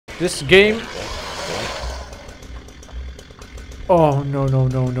This game... Oh, no, no,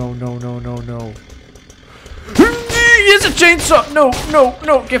 no, no, no, no, no, no. Here's a chainsaw! No, no,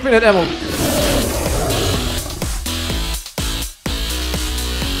 no, give me that ammo.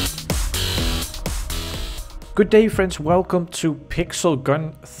 Good day, friends, welcome to Pixel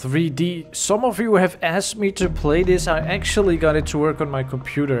Gun 3D. Some of you have asked me to play this. I actually got it to work on my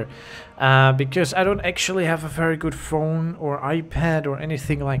computer because I don't actually have a very good phone or iPad or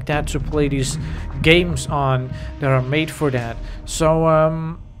anything like that to play these games on that are made for that.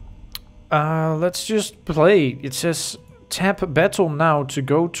 So let's just play. It says tap battle now to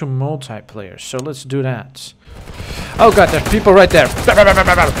go to multiplayer, so let's do that. Oh god, there's people right there.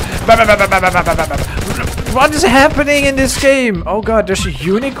 What is happening in this game? Oh god, there's a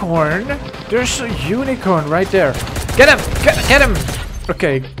unicorn. There's a unicorn right there. Get him! Get him!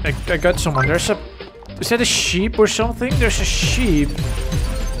 Okay, I got someone. There's a... Is that a sheep or something? There's a sheep.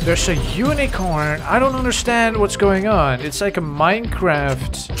 There's a unicorn. I don't understand what's going on. It's like a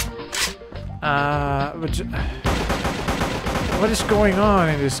Minecraft... what is going on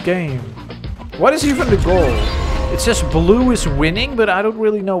in this game? What is even the goal? It says blue is winning, but I don't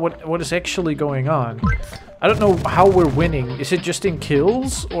really know what is actually going on. I don't know how we're winning. Is it just in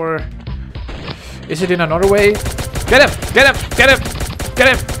kills, or is it in another way? Get him! Get him! Get him!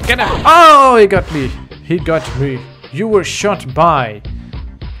 Get him! Get him! Oh, he got me! He got me. You were shot by...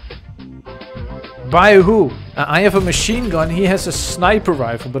 By who? I have a machine gun, he has a sniper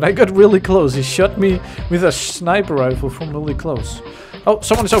rifle, but I got really close. He shot me with a sniper rifle from really close. Oh,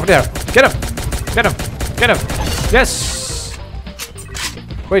 someone is over there. Get him! Get him! Get him! Yes!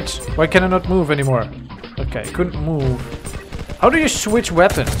 Wait, why can I not move anymore? Okay, I couldn't move. How do you switch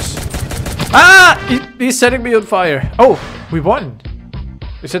weapons? Ah! He's setting me on fire. Oh, we won.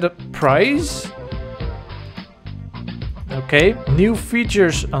 Is it a prize? Okay, new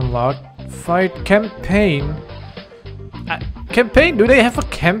features unlocked. Fight campaign. Campaign? Do they have a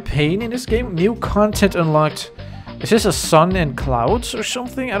campaign in this game? New content unlocked. Is this a sun and clouds or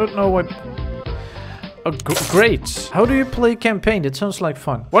something? I don't know what... Oh, great. How do you play campaign? That sounds like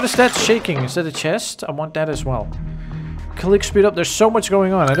fun. What is that shaking? Is that a chest? I want that as well. Click speed up. There's so much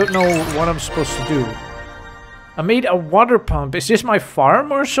going on. I don't know what I'm supposed to do. I made a water pump. Is this my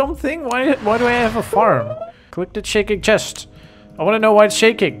farm or something? Why do I have a farm? Click the shaking chest. I want to know why it's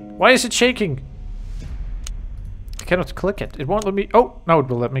shaking. Why is it shaking? I cannot click it. It won't let me... Oh, no, it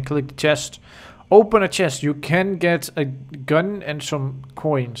will let me click the chest. Open a chest. You can get a gun and some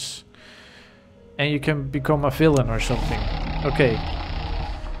coins. And you can become a villain or something. Okay.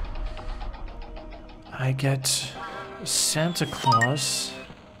 I get Santa Claus.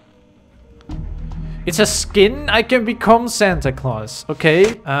 It's a skin? I can become Santa Claus.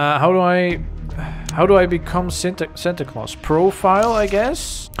 Okay. How do I become Santa Claus? Profile, I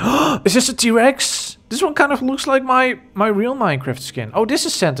guess? Is this a T-Rex? This one kind of looks like my real Minecraft skin. Oh, this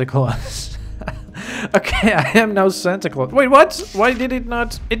is Santa Claus. Okay, I am now Santa Claus. Wait, what? Why did it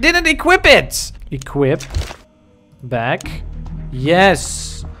not? It didn't equip it! Equip. Back.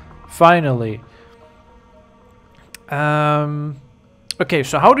 Yes. Finally. Okay,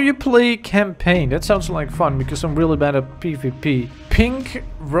 so how do you play campaign? That sounds like fun because I'm really bad at PvP. Pink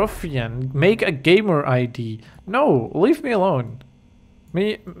Ruffian. Make a gamer ID. No, leave me alone.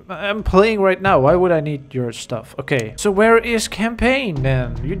 I'm playing right now. Why would I need your stuff? Okay, so where is campaign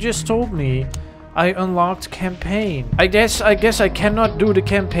then? You just told me I unlocked campaign. I guess I cannot do the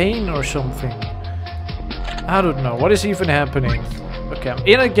campaign or something. I don't know. What is even happening? Okay, I'm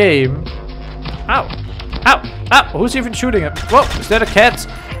in a game. Ow. Ow. Ow. Who's even shooting it? Whoa, is that a cat?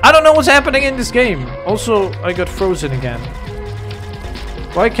 I don't know what's happening in this game. Also, I got frozen again.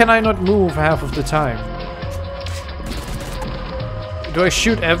 Why can I not move half of the time? Do I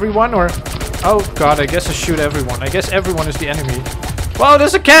shoot everyone or... Oh god, I guess I shoot everyone. I guess everyone is the enemy. Wow,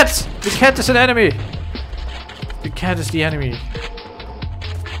 there's a cat! The cat is an enemy. The cat is the enemy.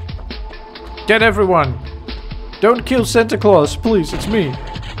 Get everyone. Don't kill Santa Claus, please, it's me.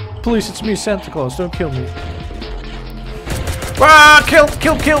 Please, it's me, Santa Claus, don't kill me. Ah, kill,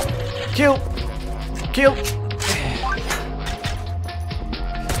 kill, kill, kill, kill.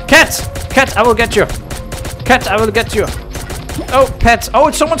 Cat! Cat, I will get you. Cat, I will get you. Oh, pet. Oh,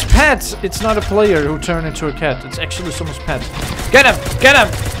 it's someone's pet. It's not a player who turned into a cat. It's actually someone's pet. Get him! Get him!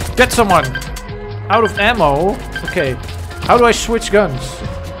 Get someone! Out of ammo? Okay. How do I switch guns?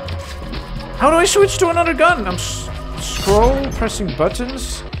 How do I switch to another gun? I'm scroll, pressing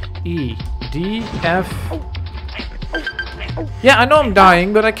buttons. E, D, F. Yeah, I know I'm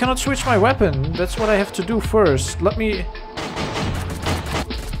dying, but I cannot switch my weapon. That's what I have to do first. Let me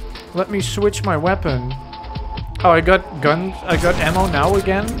switch my weapon. Oh, I got guns. I got ammo now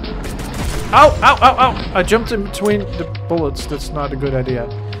again. Ow, ow, ow, ow! I jumped in between the bullets. That's not a good idea.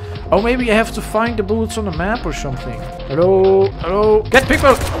 Oh, maybe I have to find the bullets on the map or something. Hello, hello. Get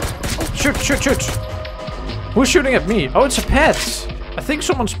people! Shoot, shoot, shoot! Who's shooting at me? Oh, it's a pet. I think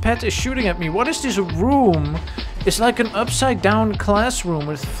someone's pet is shooting at me. What is this room? It's like an upside down classroom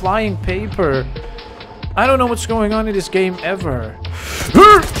with flying paper. I don't know what's going on in this game ever.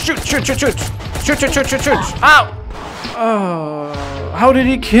 Shoot, shoot, shoot, shoot! Shoot, shoot, shoot, shoot, shoot! Ow! Oh, how did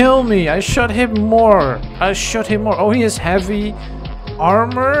he kill me? I shot him more. I shot him more. Oh, he has heavy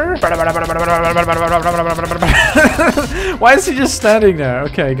armor? Why is he just standing there?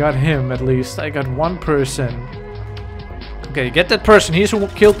 Okay, I got him at least. I got one person. Okay, get that person. He's who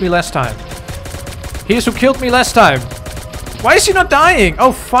killed me last time. He's who killed me last time. Why is he not dying?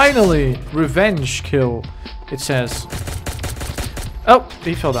 Oh, finally. Revenge kill, it says. Oh,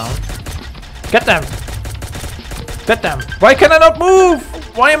 he fell down. Get them. Get them. Why can I not move?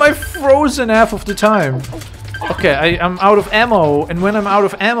 Why am I frozen half of the time? Okay, I'm out of ammo. And when I'm out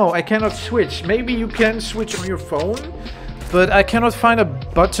of ammo, I cannot switch. Maybe you can switch on your phone. But I cannot find a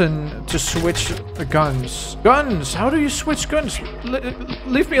button to switch the guns. Guns! How do you switch guns?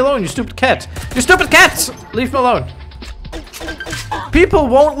 Leave me alone, you stupid cat. You stupid cat! Leave me alone. People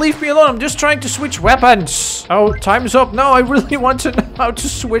won't leave me alone. I'm just trying to switch weapons. Oh, time's up. No, I really want to know how to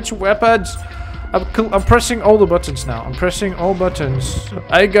switch weapons. I'm pressing all the buttons now. I'm pressing all buttons.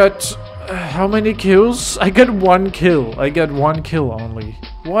 I got... how many kills? I got 1 kill. I got 1 kill only.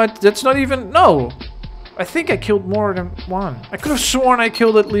 What? That's not even... No! I think I killed more than 1. I could have sworn I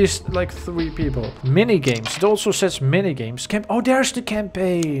killed at least like 3 people. Minigames. It also says minigames. Oh, there's the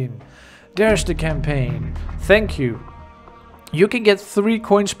campaign. There's the campaign. Thank you. You can get 3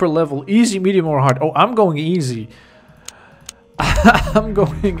 coins per level. Easy, medium, or hard. Oh, I'm going easy. I'm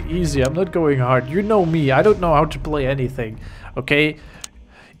going easy. I'm not going hard. You know me. I don't know how to play anything. Okay?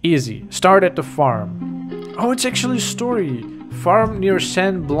 Easy. Start at the farm. Oh, it's actually a story. Farm near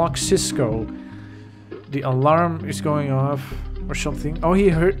San Block Cisco. The alarm is going off or something. Oh,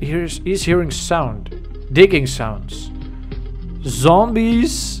 he's hearing sound. Digging sounds.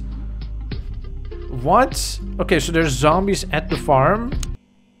 Zombies. What? Okay, so there's zombies at the farm.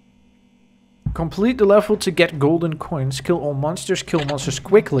 Complete the level to get golden coins. Kill all monsters. Kill monsters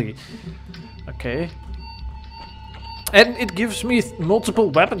quickly. Okay. And it gives me multiple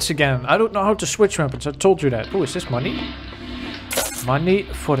weapons again. I don't know how to switch weapons. I told you that. Oh, is this money? Money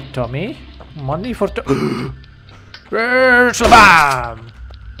for Tommy. Money for Tommy. Shabam!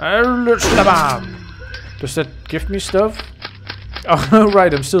 Does that give me stuff? Oh,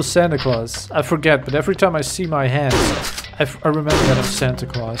 right. I'm still Santa Claus. I forget, but every time I see my hands, I remember that I'm Santa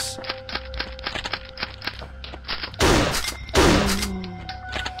Claus.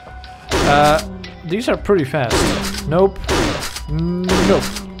 These are pretty fast. Nope. Nope.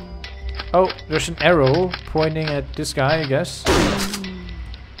 Oh, there's an arrow pointing at this guy, I guess.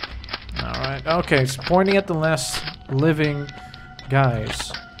 Alright, okay, it's pointing at the last living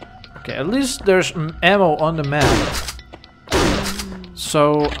guys. Okay, at least there's ammo on the map.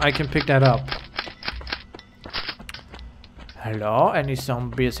 So I can pick that up. Hello, any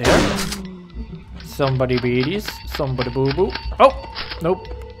zombies here? Somebody beaties, somebody boo boo. Oh, nope.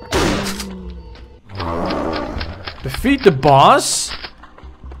 Defeat the boss?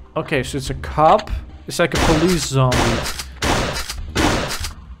 Okay, so it's a cop. It's like a police zombie.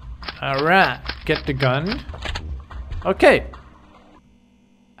 Alright, get the gun. Okay.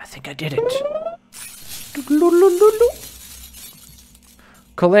 I think I did it.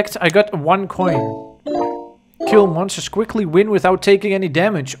 Collect, I got 1 coin. Kill monsters quickly, win without taking any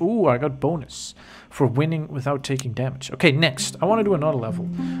damage. Ooh, I got bonus for winning without taking damage. Okay, next, I want to do another level.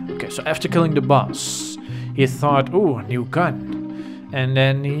 Okay, so after killing the boss, he thought, ooh, a new gun. And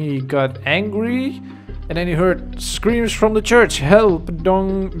then he got angry. And then he heard screams from the church. Help,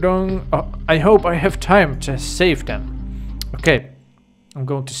 dong, dong. I hope I have time to save them. Okay, I'm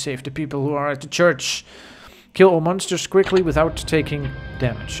going to save the people who are at the church. Kill all monsters quickly without taking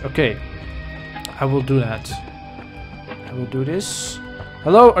damage. Okay, I will do that. I will do this.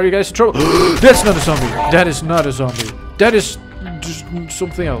 Hello, are you guys in trouble? That's not a zombie. That is not a zombie. That is just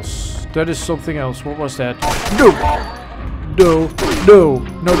something else. That is something else. What was that? No! No, no,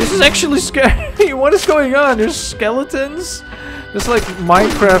 no, this is actually scary. What is going on? There's skeletons? There's like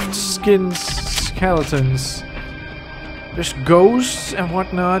Minecraft skins skeletons. There's ghosts and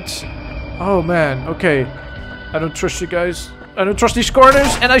whatnot. Oh man, okay. I don't trust you guys. I don't trust these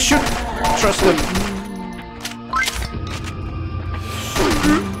corners, and I should trust them.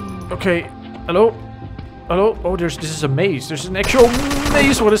 Okay, hello? Hello? Oh, this is a maze. There's an actual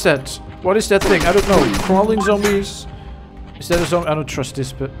maze. What is that? What is that thing? I don't know. Crawling zombies? Is that a zombie? I don't trust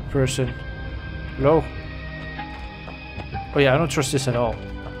this person. Hello? Oh yeah, I don't trust this at all.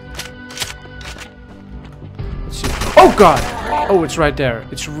 Let's see. Oh god! Oh, it's right there.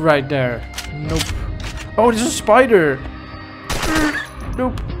 It's right there. Nope. Oh, there's a spider!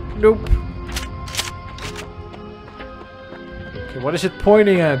 Nope. Nope. Okay, what is it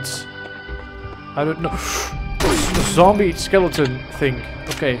pointing at? I don't know. It's the zombie skeleton thing.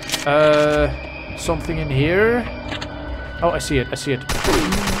 Okay. Something in here. Oh, I see it. I see it.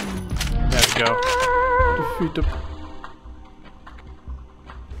 There we go. Defeat the...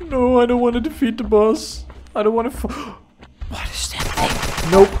 No, I don't want to defeat the boss. I don't want to... What is that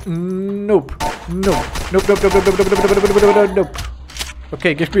thing? Nope. Nope. Nope. Nope. Nope. Nope. Nope. Nope. Nope. Nope. Nope. Nope. Nope.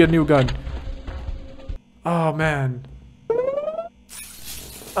 Okay, give me a new gun. Oh, man.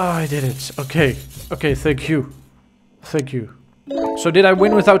 Oh, I did it. Okay. Okay, thank you. Thank you. So did I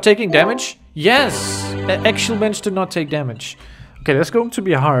win without taking damage? Yes! I actually managed to not take damage. Okay, that's going to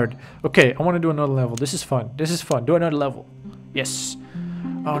be hard. Okay, I want to do another level. This is fun. This is fun. Do another level. Yes.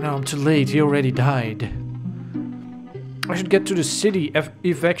 Oh no, I'm too late. He already died. I should get to the city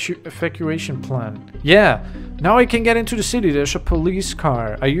evacuation plan. Yeah, now I can get into the city. There's a police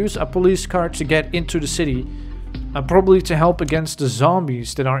car. I use a police car to get into the city. Probably to help against the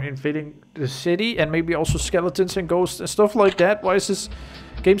zombies that are invading the city. And maybe also skeletons and ghosts and stuff like that. Why is this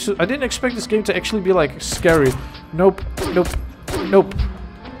game so... I didn't expect this game to actually be like scary. Nope. Nope. Nope.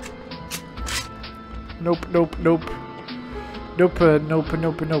 Nope. Nope. Nope. Nope. Nope.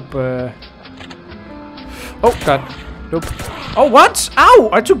 Nope. Nope. Oh god. Nope. Oh what? Ow!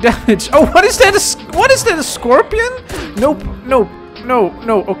 I took damage. Oh, what is that? What is that? A scorpion? Nope. Nope. No.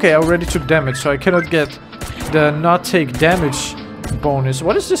 No. Okay, I already took damage, so I cannot get the not take damage bonus.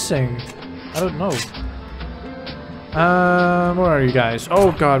 What is this thing? I don't know. Where are you guys?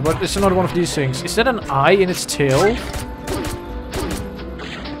 Oh god, what is another one of these things? Is that an eye in its tail?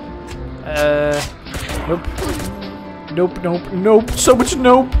 Nope. Nope, nope, nope. So much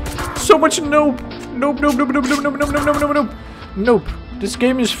nope. So much nope. Nope, nope, nope, nope, nope, nope, nope, nope, nope, nope. Nope. This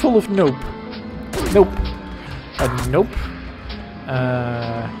game is full of nope. Nope. Nope.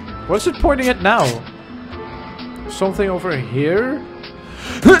 What's it pointing at now? Something over here?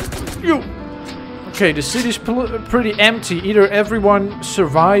 You. Okay, the city's pretty empty. Either everyone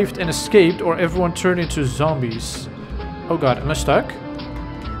survived and escaped, or everyone turned into zombies. Oh god, am I stuck?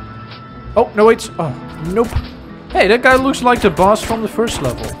 Oh, no wait. Oh, nope. Hey, that guy looks like the boss from the first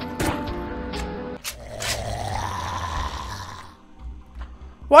level.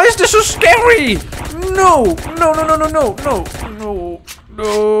 Why is this so scary? No! No, no, no, no, no, no, no,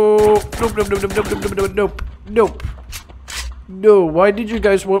 no, nope, nope, nope, nope, nope, nope, nope, nope. No, why did you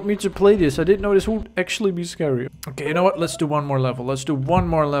guys want me to play this? I didn't know this would actually be scary. Okay, you know what? Let's do one more level. Let's do one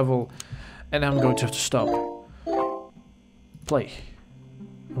more level. And I'm going to have to stop. Play.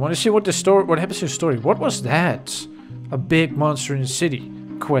 I want to see what the story, what happens in the story. What was that? A big monster in the city?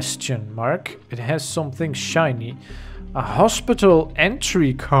 Question mark. It has something shiny. A hospital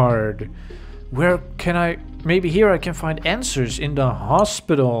entry card. Where can I... Maybe here I can find answers in the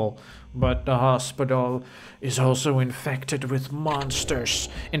hospital. But the hospital is also infected with monsters.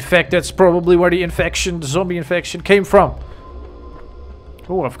 In fact, that's probably where the infection, the zombie infection, came from.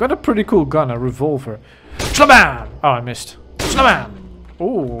 Oh, I've got a pretty cool gun, a revolver. Shabam! Oh, I missed. Shabam!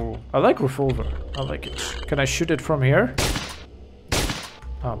 Oh, I like revolver. I like it. Can I shoot it from here?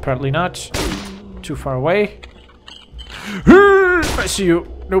 Oh, apparently not. Too far away. I see you.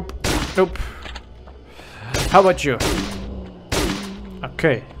 Nope. Nope. How about you?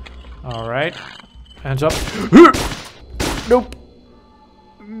 Okay. Alright. Hands up. Nope.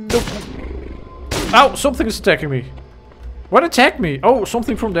 Nope. Ow! Something is attacking me. What attacked me? Oh,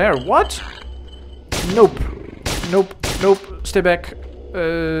 something from there. What? Nope. Nope. Nope. Stay back.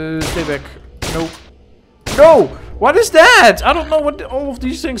 Stay back. Nope. No! What is that? I don't know what all of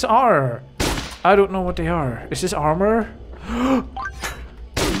these things are. I don't know what they are. Is this armor?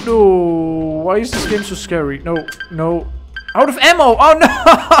 No. Why is this game so scary? No. No. Out of ammo! Oh no!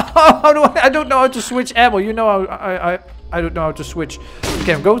 How do I don't know how to switch ammo. You know I don't know how to switch.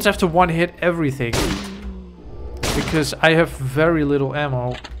 Okay, I'm going to have to one hit everything. Because I have very little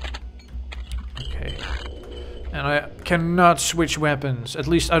ammo. Okay. And I cannot switch weapons. At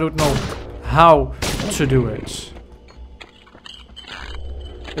least I don't know how to do it.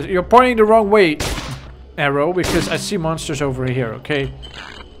 You're pointing the wrong way, arrow, because I see monsters over here, okay?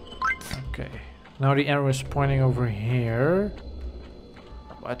 Okay. Now the arrow is pointing over here.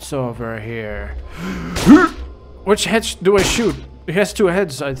 What's over here? Which heads do I shoot? It has two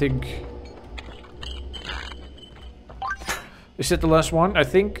heads, I think. Is it the last one? I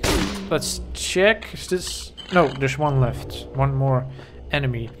think. Let's check. Is this... No, there's one left. One more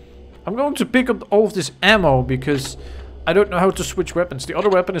enemy. I'm going to pick up all of this ammo because I don't know how to switch weapons. The other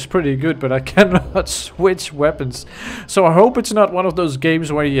weapon is pretty good, but I cannot switch weapons. So I hope it's not one of those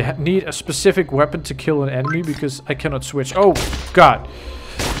games where you need a specific weapon to kill an enemy because I cannot switch. Oh, God.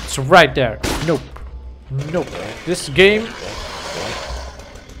 It's right there. Nope. Nope. This game...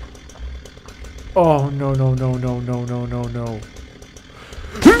 Oh, no, no, no, no, no, no, no, no.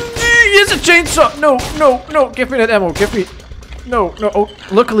 Here's a chainsaw! No, no, no. Give me that ammo. Give me... No, no. Oh,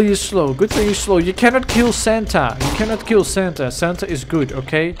 luckily he's slow. Good thing he's slow. You cannot kill Santa. You cannot kill Santa. Santa is good,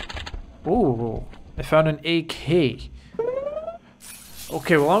 okay? Oh, I found an AK.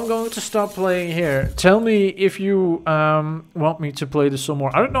 Okay, well, I'm going to stop playing here. Tell me if you want me to play this some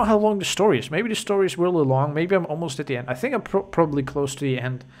more. I don't know how long the story is. Maybe the story is really long. Maybe I'm almost at the end. I think I'm probably close to the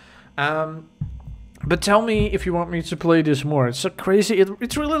end. But tell me if you want me to play this more. It's so crazy.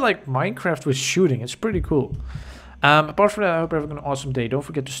 It's really like Minecraft with shooting. It's pretty cool. Apart from that, I hope you're having an awesome day. Don't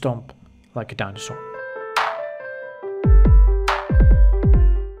forget to stomp like a dinosaur.